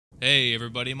Hey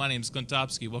everybody, my name's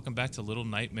Clintopsky. Welcome back to Little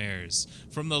Nightmares.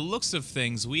 From the looks of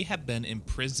things, we have been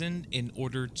imprisoned in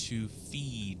order to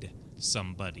feed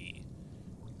somebody.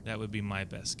 That would be my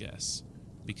best guess.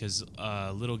 Because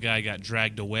a little guy got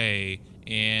dragged away,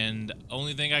 and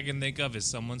only thing I can think of is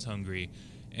someone's hungry.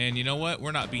 And you know what?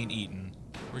 We're not being eaten.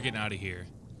 We're getting out of here.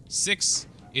 6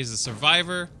 is a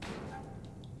survivor.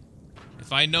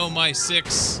 If I know my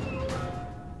 6,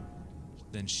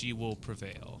 then she will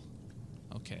prevail.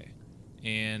 Okay.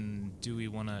 And do we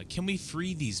want to... Can we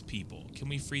free these people? Can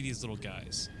we free these little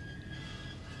guys?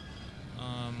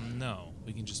 No.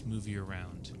 We can just move you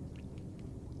around.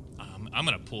 I'm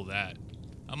going to pull that.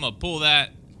 I'm going to pull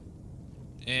that.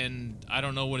 And I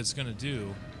don't know what it's going to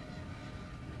do.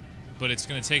 But it's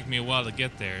going to take me a while to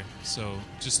get there. So,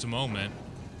 just a moment.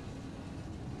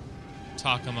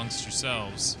 Talk amongst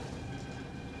yourselves.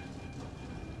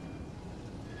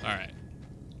 Alright.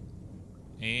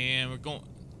 And we're going...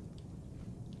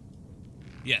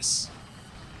 Yes.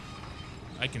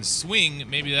 I can swing.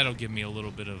 Maybe that'll give me a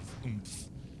little bit of oomph.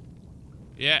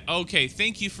 Yeah, okay.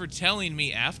 Thank you for telling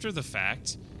me after the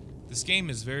fact. This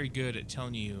game is very good at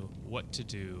telling you what to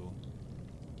do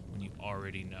when you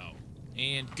already know.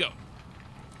 And go.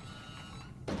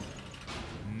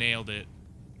 Nailed it.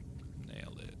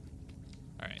 Nailed it.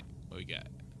 Alright, what we got?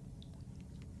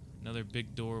 Another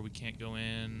big door we can't go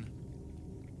in.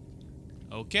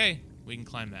 Okay, we can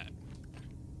climb that.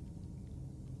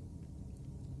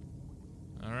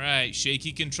 Alright,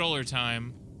 shaky controller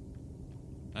time.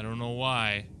 I don't know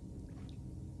why.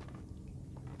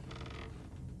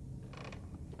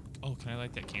 Oh, can I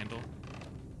light that candle?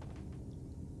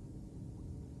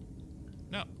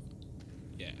 No.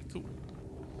 Yeah, cool.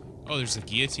 Oh, there's a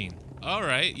guillotine.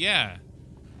 Alright, yeah.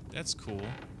 That's cool.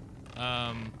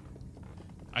 I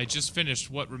just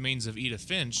finished What Remains of Edith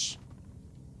Finch.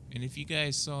 And if you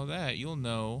guys saw that, you'll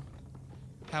know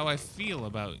how I feel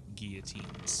about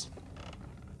guillotines.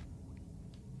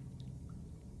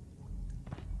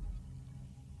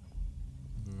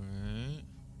 Right.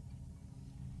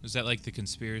 Is that like the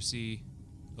conspiracy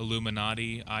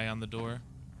Illuminati eye on the door?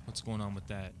 What's going on with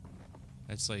that?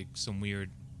 That's like some weird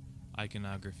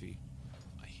iconography.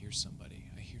 I hear somebody.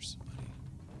 I hear somebody.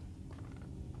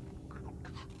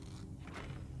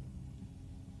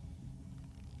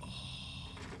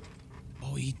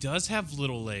 Oh, he does have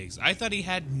little legs. I thought he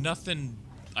had nothing.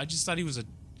 I just thought he was a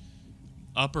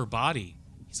upper body.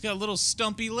 He's got little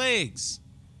stumpy legs.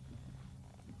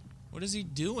 What is he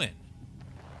doing?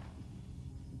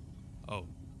 Oh.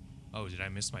 Oh, did I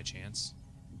miss my chance?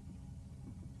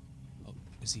 Oh,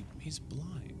 is he... He's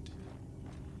blind.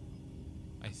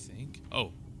 I think.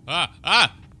 Oh. Ah!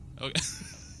 Ah! Okay.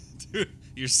 Dude,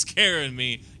 you're scaring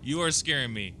me. You are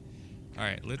scaring me.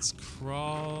 Alright, let's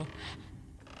crawl...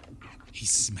 He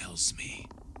smells me.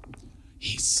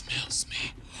 He smells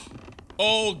me.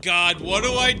 Oh, God, what do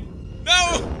I...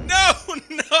 No! No!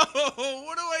 No!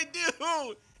 What do I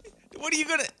do? What are you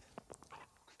gonna...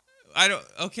 I don't...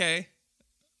 Okay.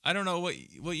 I don't know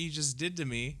what you just did to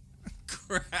me.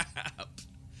 Crap.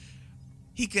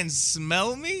 He can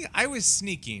smell me? I was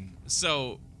sneaking,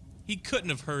 so he couldn't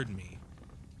have heard me.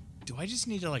 Do I just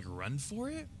need to, like, run for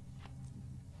it?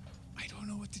 I don't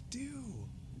know what to do.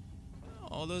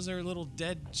 Oh, those are little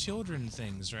dead children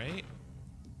things, right?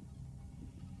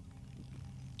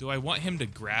 Do I want him to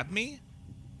grab me?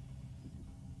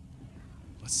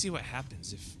 Let's see what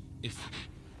happens if...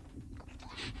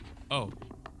 Oh.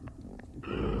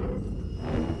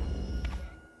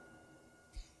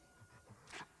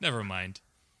 Never mind.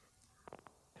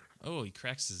 Oh, he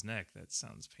cracks his neck. That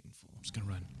sounds painful. I'm just gonna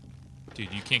run.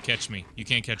 Dude, you can't catch me. You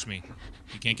can't catch me.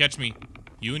 You can't catch me.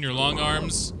 You and your long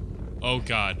arms... Oh,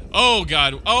 God. Oh,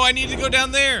 God. Oh, I need to go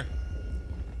down there.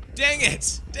 Dang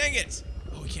it. Dang it.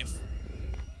 Oh, we can't...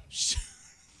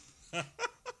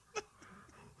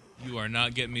 You are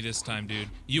not getting me this time, dude.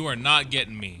 You are not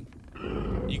getting me.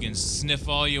 You can sniff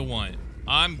all you want.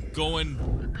 I'm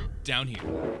going down here.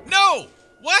 No!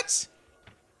 What?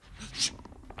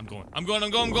 I'm going. I'm going. I'm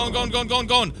going. Going. Going. Going. Going.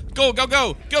 Going. Go. Go.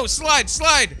 Go. Go. Slide.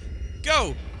 Slide.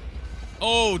 Go.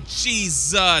 Oh,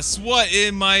 Jesus. What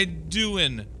am I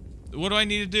doing? What do I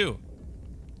need to do?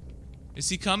 Is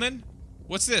he coming?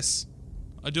 What's this?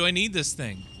 Do I need this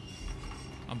thing?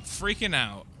 I'm freaking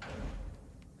out.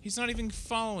 He's not even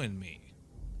following me.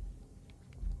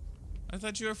 I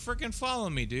thought you were freaking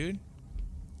following me, dude.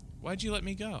 Why'd you let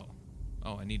me go?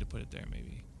 Oh, I need to put it there,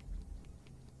 maybe.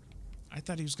 I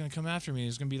thought he was going to come after me. It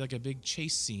was going to be like a big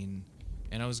chase scene.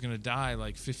 And I was going to die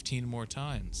like 15 more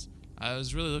times. I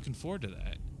was really looking forward to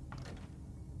that.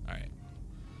 Alright.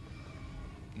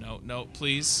 No, no,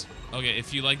 please. Okay,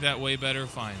 if you like that way better,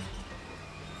 fine.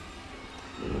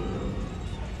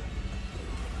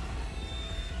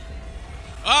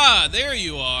 Ah, there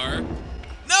you are.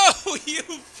 No, you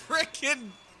frickin'...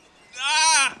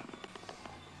 Ah!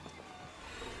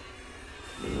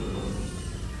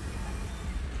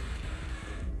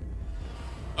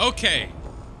 Okay.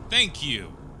 Thank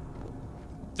you.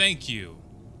 Thank you.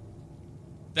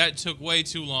 That took way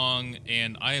too long,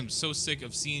 and I am so sick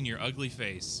of seeing your ugly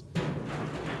face.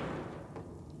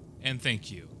 And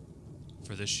thank you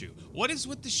for the shoe. What is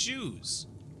with the shoes?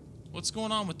 What's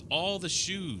going on with all the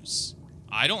shoes?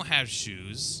 I don't have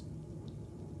shoes.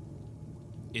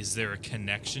 Is there a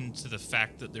connection to the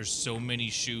fact that there's so many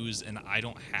shoes and I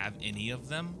don't have any of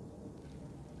them?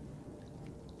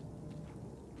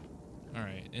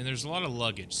 Alright, and there's a lot of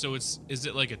luggage. So is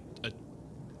it like a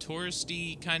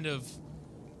touristy kind of...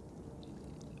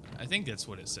 I think that's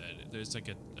what it said. There's like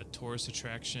a tourist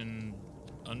attraction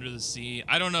under the sea.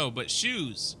 I don't know, but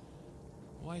shoes.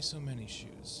 Why so many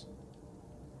shoes?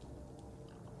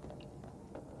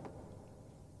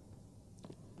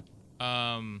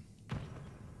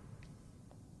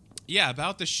 Yeah,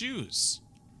 about the shoes.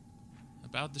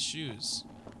 About the shoes.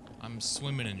 I'm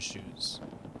swimming in shoes.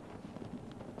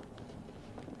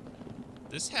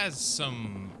 This has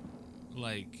some,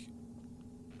 like...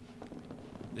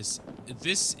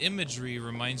 This imagery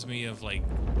reminds me of, like...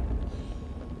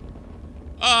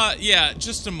 yeah,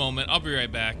 just a moment. I'll be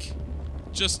right back.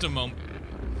 Just a moment.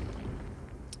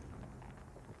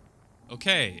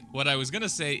 Okay, what I was gonna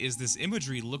say is this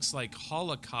imagery looks like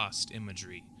Holocaust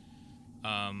imagery.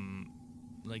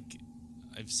 Like,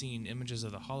 I've seen images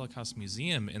of the Holocaust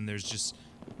Museum, and there's just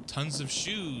tons of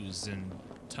shoes, and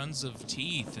tons of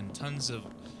teeth, and tons of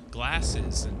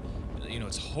glasses, and, you know,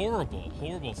 it's horrible,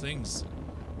 horrible things.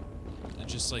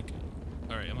 Just like,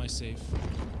 alright, am I safe?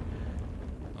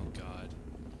 Oh god.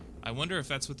 I wonder if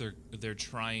that's what they're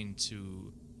trying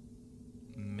to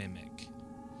mimic.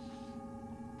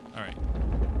 Alright.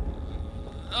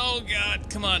 Oh god,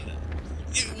 come on.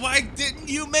 Why didn't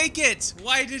you make it?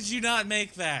 Why did you not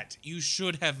make that? You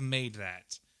should have made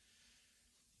that.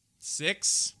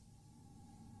 6.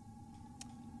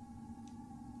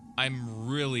 I'm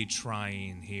really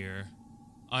trying here.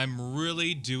 I'm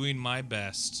really doing my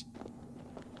best.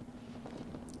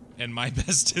 And my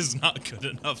best is not good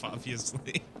enough,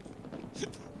 obviously.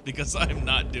 Because I'm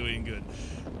not doing good.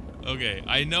 Okay,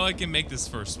 I know I can make this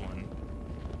first one.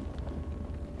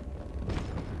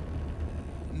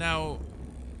 Now,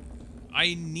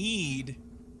 I need...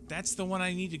 That's the one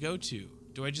I need to go to.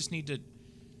 Do I just need to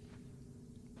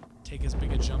take as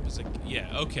big a jump as I can? Yeah,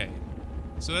 okay.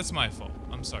 So that's my fault.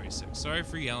 I'm sorry, 6. Sorry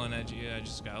for yelling at you. I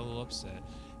just got a little upset.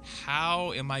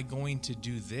 How am I going to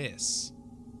do this?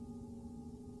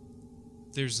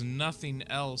 There's nothing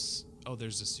else. Oh,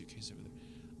 there's a suitcase over there.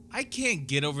 I can't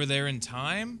get over there in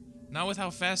time. Not with how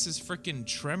fast this frickin'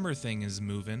 tremor thing is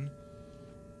moving.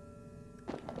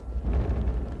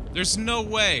 There's no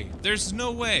way. There's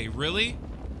no way. Really?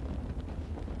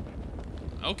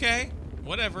 Okay.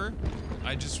 Whatever.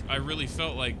 I really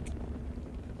felt like...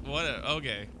 What?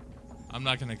 Okay. I'm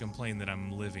not gonna complain that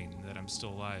I'm living, that I'm still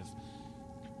alive.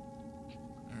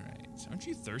 Alright. Aren't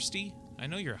you thirsty? I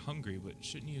know you're hungry, but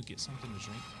shouldn't you get something to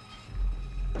drink?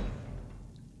 Oh,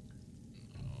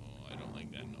 I don't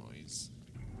like that noise.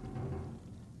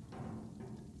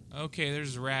 Okay,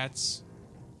 there's rats.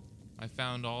 I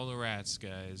found all the rats,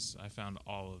 guys. I found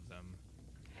all of them.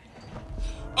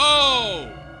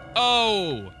 Oh!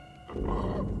 Oh!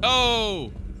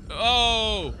 Oh!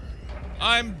 Oh!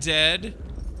 I'm dead.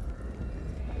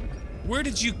 Where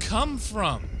did you come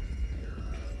from?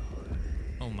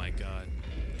 Oh my god.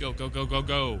 Go, go, go, go,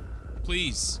 go.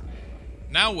 Please.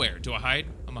 Now where? Do I hide?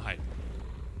 I'm gonna hide.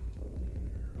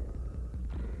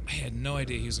 I had no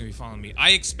idea he was gonna be following me.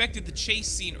 I expected the chase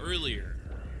scene earlier.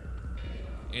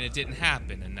 And it didn't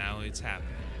happen, and now it's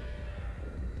happening.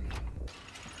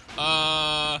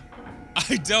 I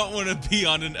don't want to be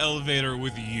on an elevator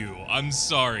with you. I'm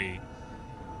sorry.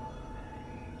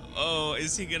 Oh,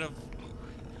 is he gonna...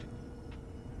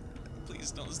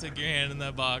 Please don't stick your hand in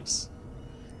that box.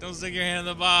 Don't stick your hand in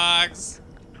the box.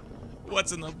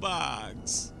 What's in the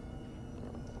box?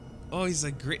 Oh, he's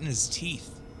like gritting his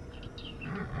teeth.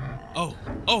 Oh,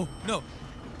 oh, no.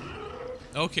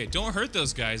 Okay, don't hurt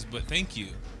those guys, but thank you.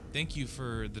 Thank you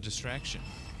for the distraction.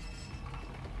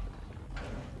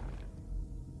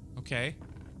 Okay.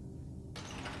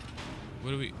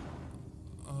 What do we...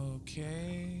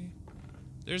 Okay.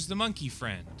 There's the monkey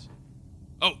friend.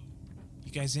 Oh!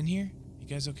 You guys in here? You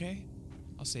guys okay?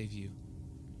 I'll save you.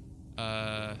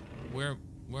 Where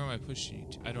am I pushing you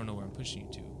to? I don't know where I'm pushing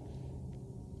you to.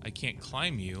 I can't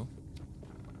climb you.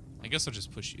 I guess I'll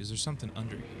just push you. Is there something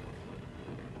under here?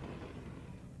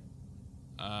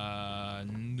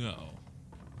 No.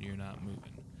 You're not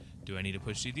moving. Do I need to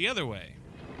push you the other way?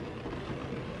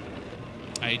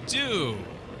 I do!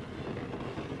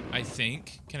 I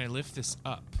think. Can I lift this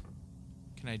up?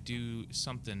 Can I do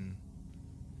something?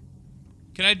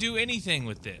 Can I do anything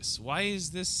with this? Why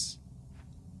is this...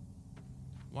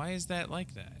 Why is that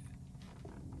like that?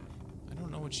 I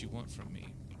don't know what you want from me.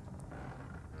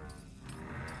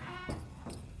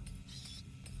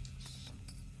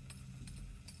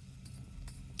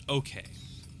 Okay.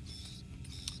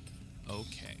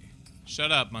 Okay.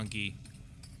 Shut up, monkey.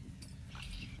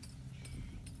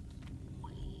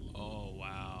 Oh,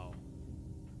 wow.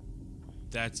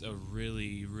 That's a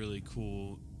really, really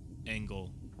cool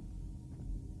angle.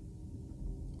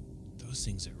 Those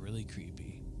things are really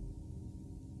creepy.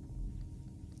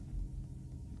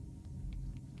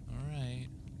 Alright.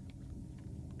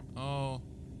 Oh.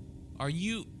 Are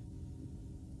you...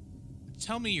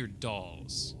 Tell me you're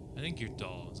dolls. I think you're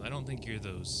dolls. I don't think you're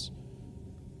those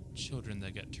children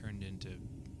that got turned into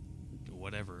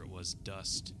whatever it was,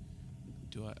 dust.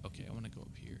 Do I? Okay, I want to go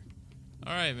up here.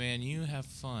 Alright, man, you have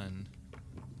fun.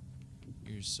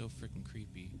 You're so freaking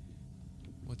creepy.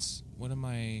 What am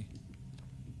I...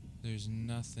 There's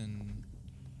nothing...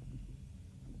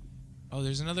 Oh,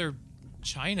 there's another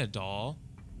China doll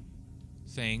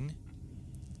thing.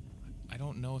 I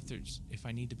don't know if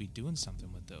I need to be doing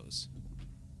something with those.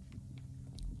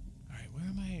 Alright,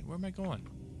 where am I going?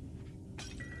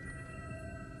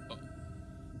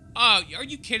 Oh, are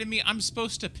you kidding me? I'm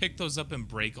supposed to pick those up and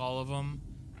break all of them?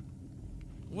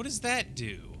 What does that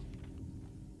do?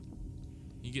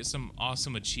 You get some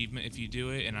awesome achievement if you do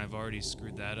it, and I've already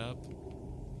screwed that up.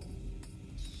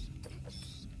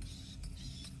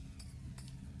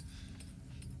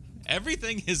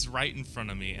 Everything is right in front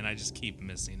of me, and I just keep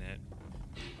missing it.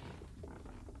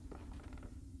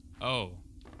 Oh.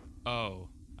 Oh.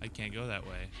 I can't go that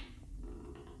way.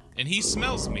 And he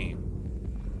smells me.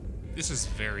 This is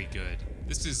very good.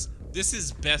 This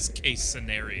is best case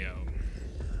scenario.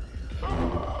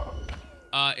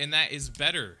 And that is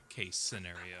better case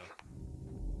scenario.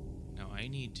 Now I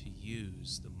need to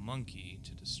use the monkey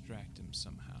to distract him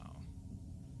somehow.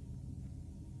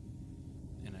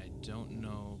 And I don't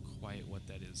know quite what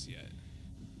that is yet.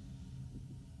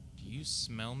 Do you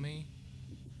smell me?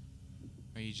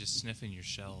 Or are you just sniffing your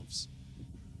shelves?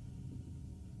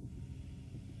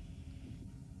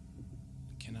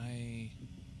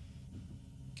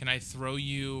 Can I throw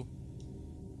you?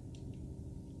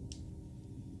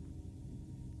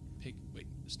 Wait,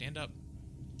 stand up.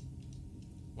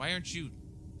 Why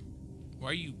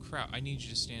are you crowd? I need you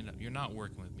to stand up. You're not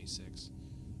working with me, 6.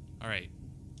 Alright.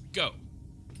 Go.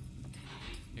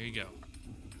 Here you go.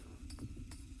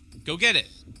 Go get it.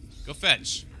 Go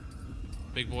fetch.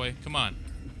 Big boy, come on.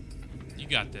 You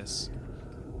got this.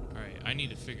 Alright, I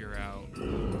need to figure out...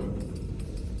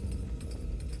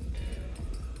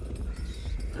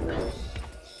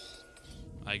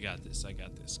 I got this, I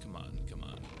got this. Come on, come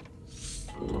on.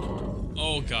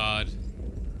 Oh, God.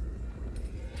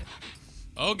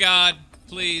 Oh, God.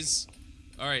 Please.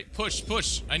 Alright, push,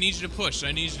 push. I need you to push.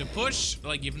 I need you to push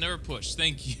like you've never pushed.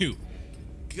 Thank you.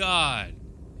 God.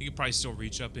 You could probably still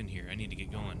reach up in here. I need to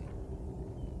get going.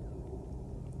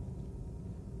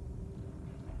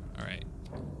 Alright.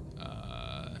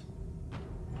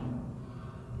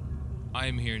 I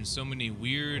am hearing so many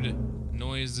weird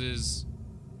noises.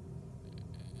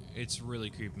 It's really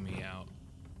creeping me out.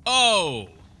 Oh!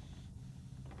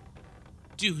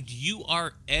 Dude, you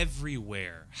are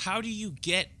everywhere. How do you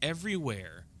get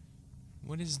everywhere?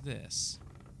 What is this?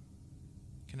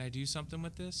 Can I do something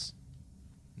with this?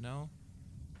 No?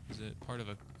 Is it part of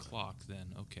a clock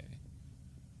then? Okay.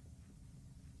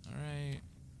 Alright.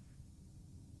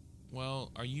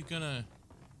 Well, are you gonna...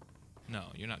 No,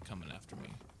 you're not coming after me.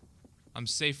 I'm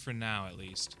safe for now, at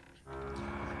least.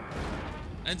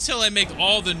 Until I make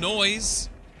all the noise.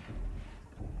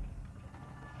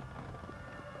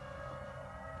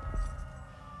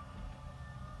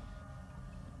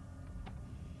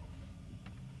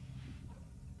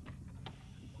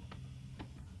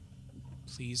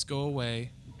 Please go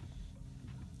away.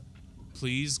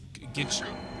 Please get your...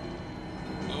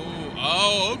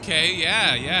 Oh, okay,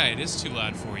 yeah, it is too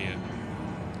loud for you.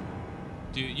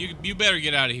 Dude, you better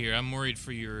get out of here. I'm worried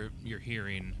for your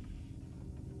hearing.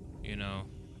 You know,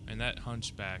 and that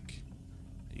hunchback,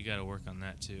 you gotta work on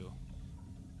that too.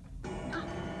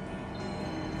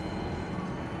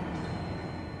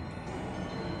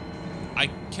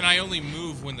 Can I only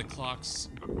move when the clock's...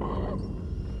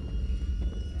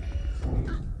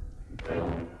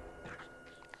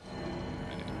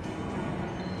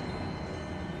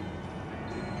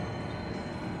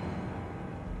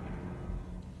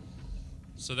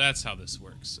 So that's how this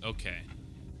works. Okay.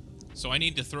 So I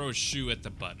need to throw a shoe at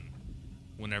the button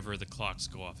whenever the clocks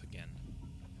go off again.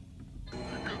 Okay.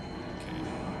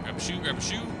 Grab a shoe, grab a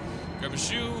shoe, grab a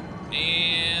shoe,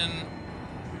 and...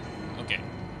 Okay.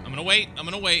 I'm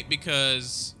gonna wait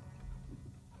because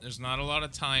there's not a lot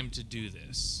of time to do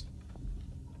this.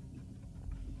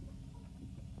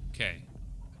 Okay.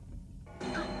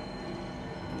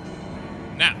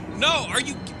 Now, no, are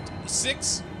you...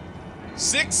 6?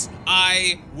 6?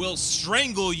 I will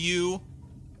strangle you.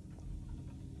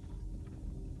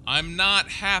 I'm not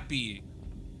happy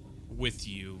with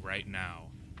you right now.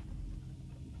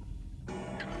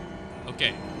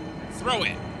 Okay. Throw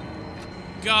it.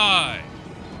 God.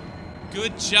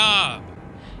 Good job.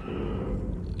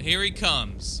 Here he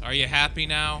comes. Are you happy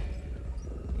now?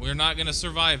 We're not gonna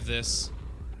survive this.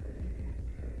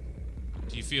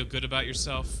 Do you feel good about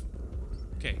yourself?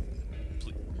 Okay.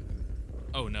 Please.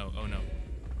 Oh no, oh no.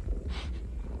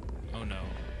 Oh no.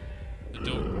 The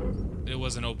door, it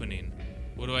wasn't opening.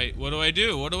 What do I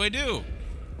do? What do I do?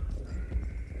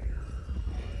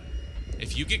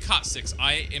 If you get caught, 6,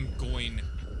 I am going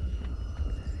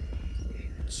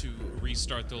to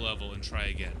restart the level and try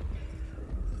again.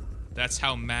 That's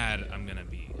how mad I'm gonna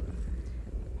be.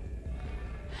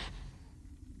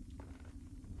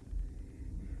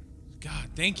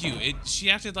 God, thank you. She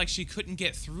acted like she couldn't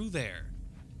get through there.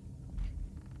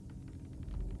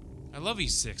 I love you,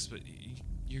 6, but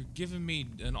you're giving me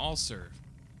an ulcer.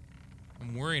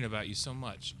 I'm worrying about you so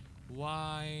much.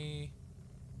 Why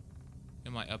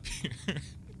am I up here?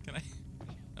 Can I?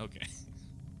 Okay.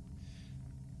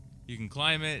 You can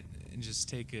climb it and just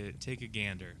take a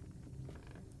gander.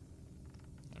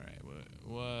 All right.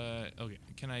 What? Okay.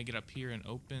 Can I get up here and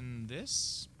open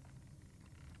this?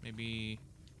 Maybe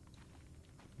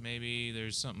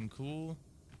there's something cool.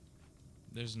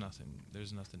 There's nothing.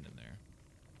 There's nothing in there.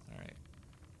 All right.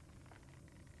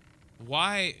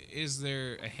 Why is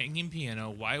there a hanging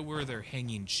piano? Why were there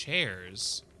hanging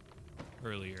chairs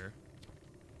earlier?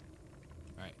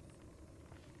 All right.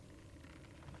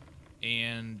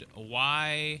 And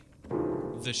why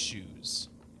the shoes?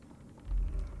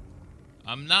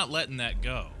 I'm not letting that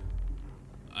go.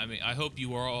 I mean, I hope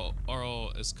you are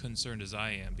all as concerned as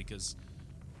I am, because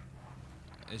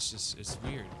it's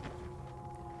weird.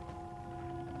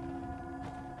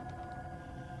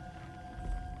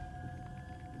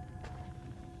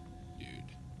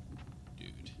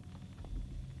 Dude.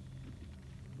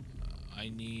 I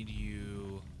need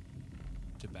you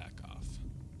to back off.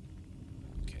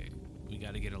 Okay, we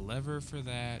gotta get a lever for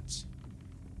that.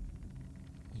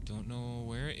 I don't know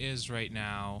where it is right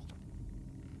now.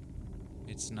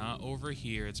 It's not over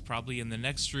here. It's probably in the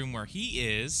next room where he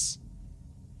is.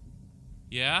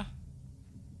 Yeah?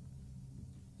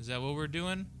 Is that what we're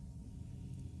doing?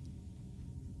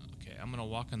 Okay, I'm gonna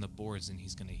walk on the boards and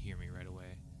he's gonna hear me right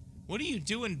away. What are you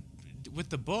doing with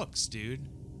the books, dude?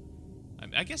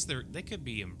 I guess they could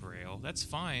be in Braille. That's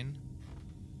fine.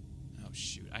 Oh,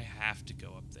 shoot. I have to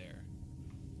go up there.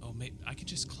 Oh, maybe I could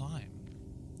just climb.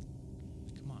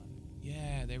 Come on.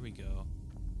 Yeah, there we go.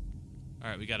 All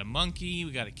right, we got a monkey.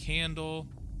 We got a candle.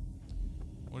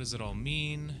 What does it all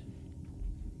mean?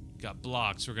 We got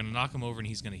blocks. We're going to knock him over and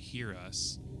he's going to hear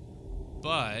us.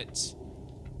 But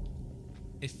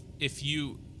if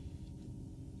you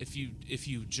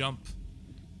jump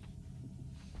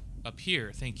up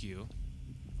here, thank you.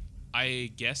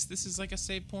 I guess this is like a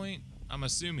save point. I'm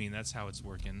assuming that's how it's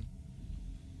working.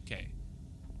 Okay.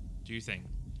 Do your thing.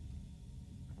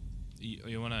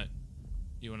 You wanna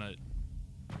oh,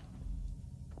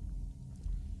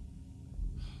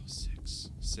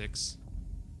 6.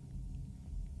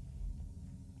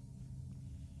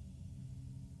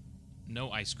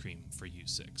 No ice cream for you,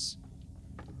 6.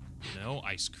 No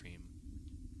ice cream.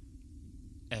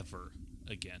 Ever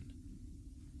again.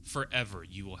 Forever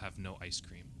you will have no ice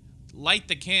cream. Light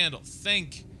the candle.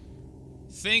 Thank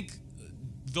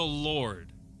the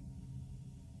Lord.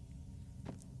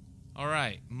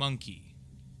 Alright, monkey.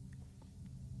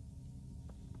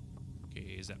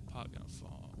 Okay, is that pot gonna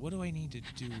fall? What do I need to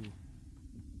do?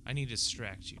 I need to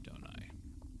distract you, don't I?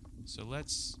 So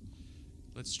let's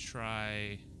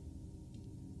try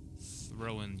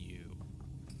throwing you.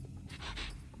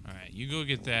 Alright, you go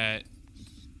get that.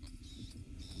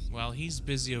 While he's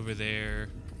busy over there.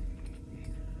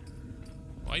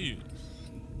 Why you?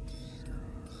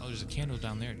 Oh, there's a candle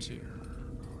down there too.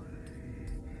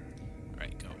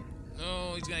 Alright, go.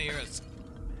 Oh, he's gonna hear us.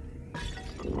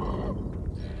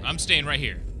 I'm staying right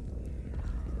here.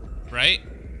 Right?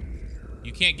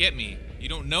 You can't get me. You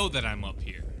don't know that I'm up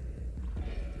here.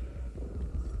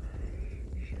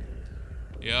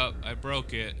 Yep, I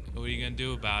broke it. What are you gonna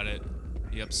do about it?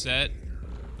 You upset?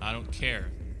 I don't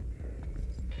care.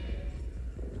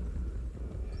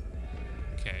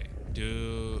 Okay.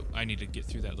 I need to get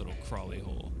through that little crawly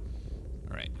hole.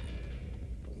 Alright.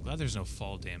 Glad there's no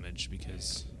fall damage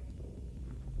because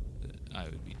I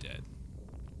would be dead.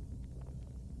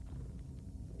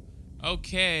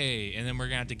 Okay, and then we're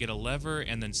gonna have to get a lever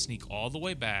and then sneak all the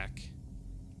way back.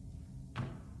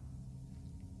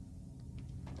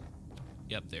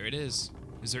 Yep, there it is.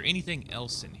 Is there anything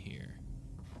else in here?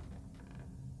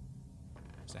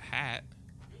 There's a hat.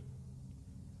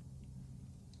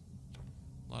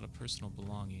 A lot of personal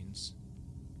belongings.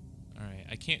 Alright,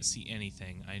 I can't see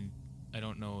anything. I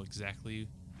don't know exactly.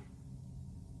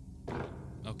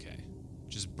 Okay.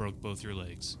 Just broke both your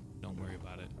legs. Don't worry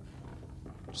about it.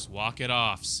 Just walk it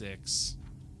off, 6.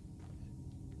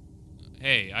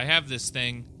 Hey, I have this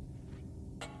thing.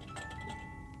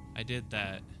 I did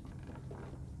that.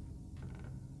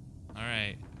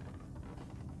 Alright.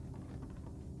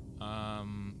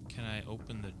 Can I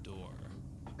open the door?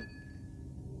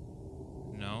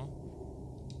 No?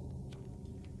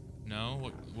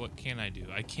 No? What can I do?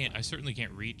 I certainly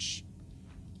can't reach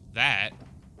that.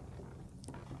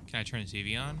 Can I turn the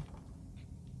TV on?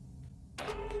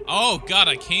 Oh, God,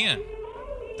 I can.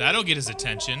 That'll get his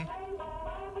attention.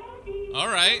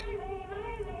 Alright.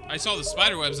 I saw the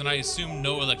spider webs and I assumed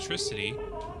no electricity.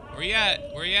 Where you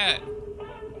at? Where you at?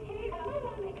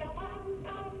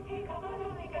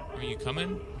 Are you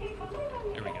coming?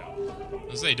 There we go.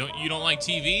 I was say, you don't like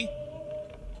TV?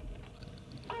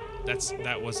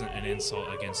 That wasn't an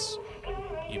insult against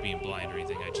you being blind or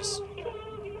anything. I just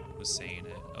was saying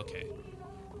it. Okay.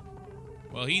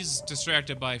 Well, he's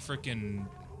distracted by frickin'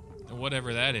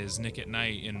 whatever that is, Nick at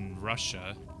Night in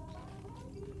Russia.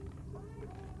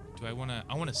 Do I wanna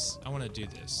do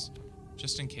this.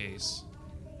 Just in case.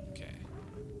 Okay.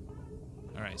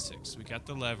 Alright, 6. We got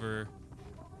the lever.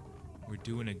 We're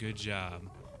doing a good job.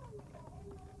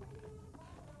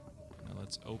 Now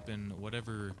let's open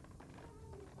whatever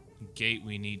gate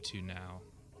we need to now.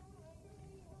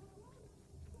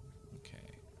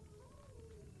 Okay.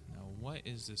 Now what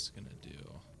is this gonna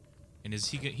do? And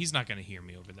he's not gonna hear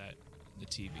me over the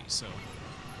TV, so.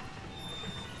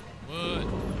 What?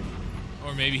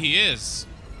 Or maybe he is.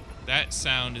 That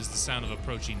sound is the sound of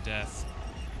approaching death.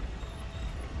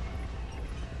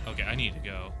 Okay, I need to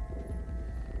go.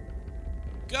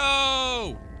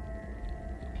 Go!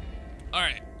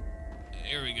 Alright.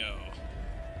 Here we go.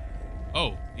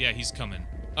 Oh, yeah, he's coming.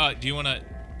 How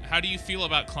do you feel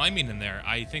about climbing in there?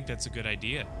 I think that's a good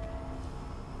idea.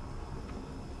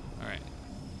 Alright.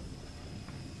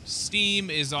 Steam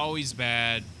is always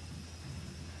bad.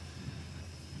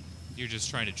 You're just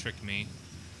trying to trick me.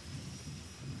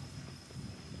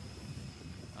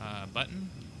 Button?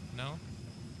 No?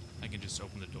 I can just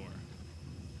open the door.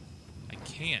 I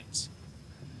can't.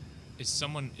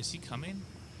 Is he coming?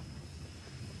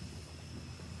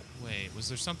 Wait, was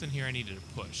there something here I needed to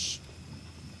push?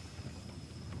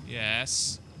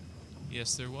 Yes.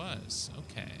 Yes, there was.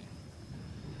 Okay.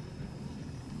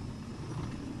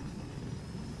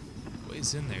 What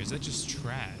is in there? Is that just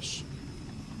trash?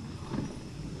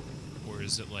 Or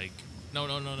is it like... No.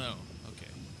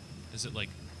 Okay. Is it like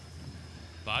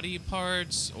body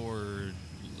parts or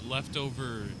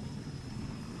leftover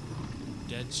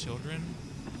dead children?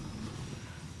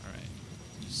 Alright.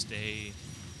 Stay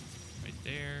right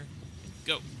there. And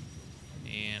go.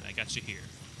 And I got you here.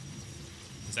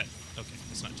 Is that... Okay,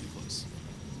 that's not too close.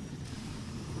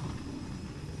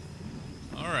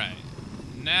 Alright.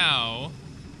 Now...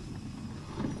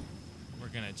 we're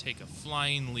gonna take a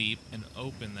flying leap and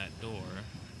open that door.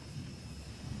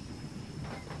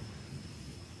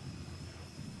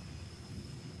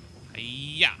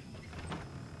 Hi-ya!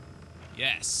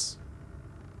 Yes.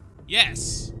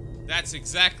 Yes! That's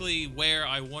exactly where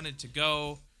I wanted to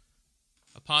go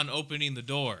upon opening the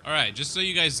door. Alright, just so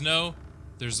you guys know,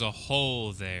 there's a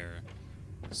hole there.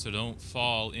 So don't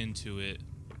fall into it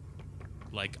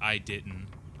like I didn't.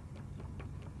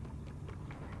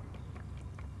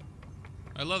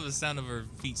 I love the sound of her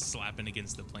feet slapping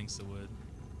against the planks of wood.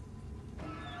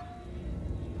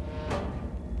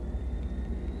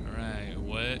 Alright,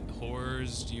 what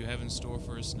horrors do you have in store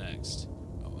for us next?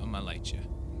 Oh, I'm gonna light you.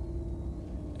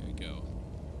 There we go.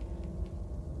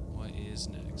 What is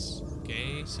next?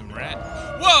 Okay, some rat.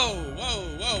 Whoa!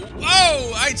 Whoa! Whoa!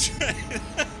 Whoa!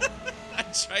 I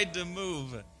tried to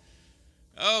move.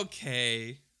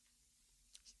 Okay.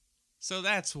 So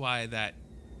that's why that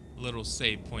little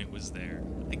save point was there.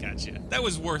 I got you. That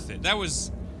was worth it. That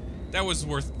was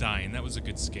worth dying. That was a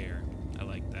good scare. I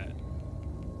like that.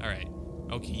 All right.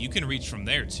 Okay, you can reach from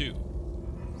there too.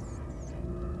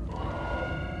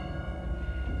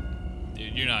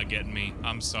 You're not getting me.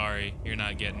 I'm sorry. You're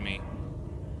not getting me.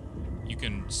 You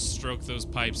can stroke those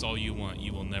pipes all you want.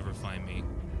 You will never find me.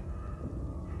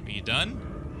 Are you done?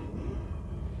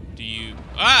 Do you...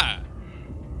 Ah!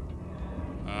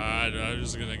 I'm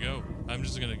just gonna go. I'm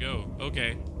just gonna go.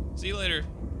 Okay. See you later.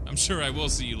 I'm sure I will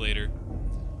see you later.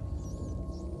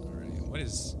 Alright, what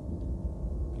is...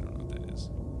 I don't know what that is.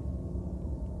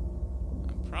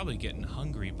 I'm probably getting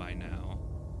hungry by now.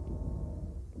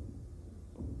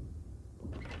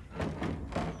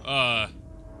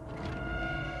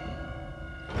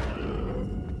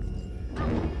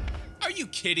 Are you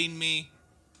kidding me?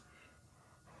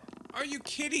 Are you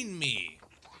kidding me?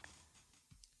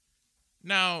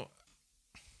 Now,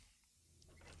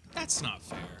 that's not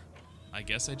fair. I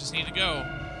guess I just need to go.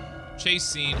 Chase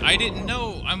scene. I didn't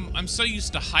know. I'm so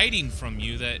used to hiding from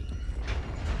you that...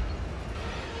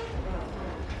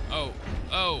 Oh.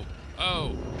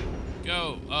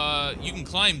 Go. You can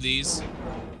climb these.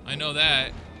 I know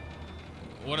that.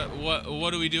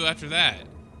 What do we do after that?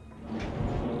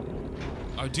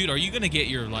 Oh, dude, are you gonna get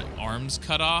your like arms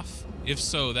cut off? If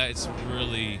so, that's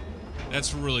really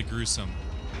gruesome.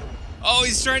 Oh,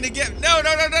 he's trying to get no!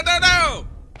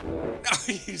 Oh,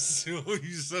 you're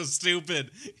so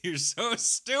stupid. You're so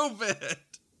stupid.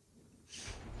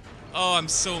 Oh, I'm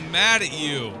so mad at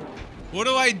you. What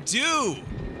do I do?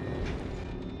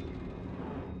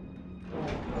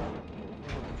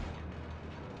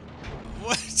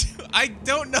 What? I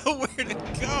don't know where to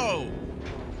go.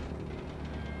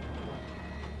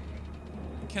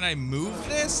 Can I move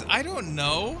this? I don't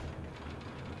know.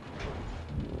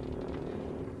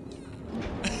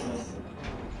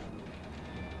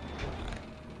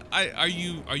 Are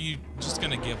you just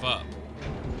gonna give up?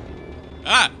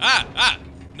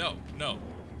 No.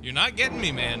 You're not getting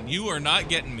me, man. You are not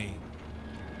getting me.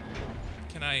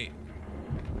 Can I...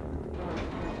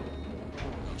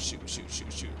 Oh, shoot.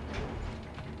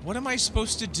 What am I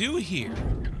supposed to do here?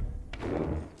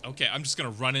 Okay, I'm just gonna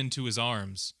run into his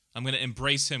arms. I'm gonna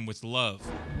embrace him with love.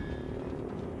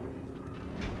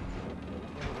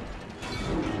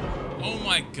 Oh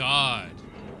my god.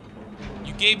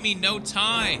 You gave me no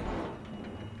time.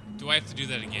 Do I have to do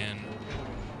that again?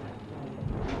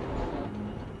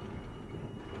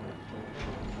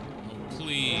 Oh,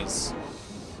 please.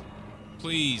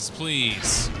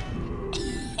 Please.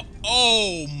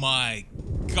 Oh my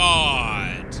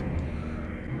god.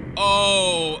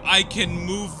 Oh, I can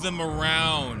move them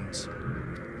around.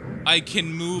 I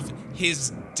can move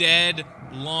his dead,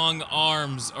 long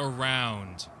arms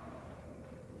around.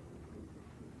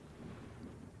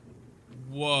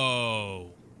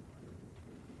 Whoa.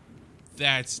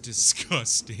 That's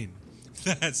disgusting.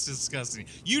 That's disgusting.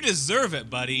 You deserve it,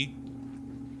 buddy.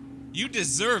 You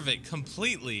deserve it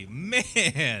completely.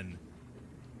 Man.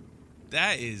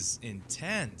 That is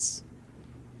intense.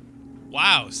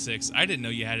 Wow, 6. I didn't know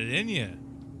you had it in you.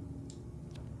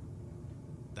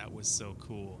 That was so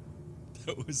cool.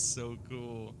 That was so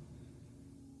cool.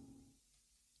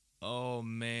 Oh,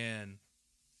 man.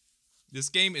 This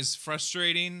game is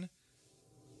frustrating,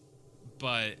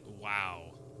 but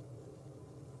wow.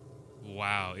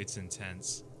 Wow, it's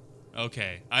intense.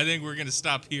 Okay, I think we're going to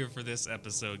stop here for this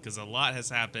episode because a lot has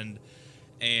happened,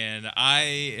 and I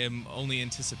am only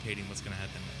anticipating what's going to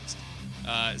happen next.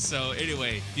 So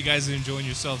anyway, if you guys are enjoying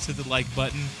yourselves, hit the like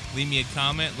button, leave me a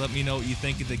comment, let me know what you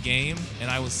think of the game, and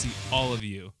I will see all of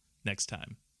you next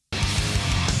time.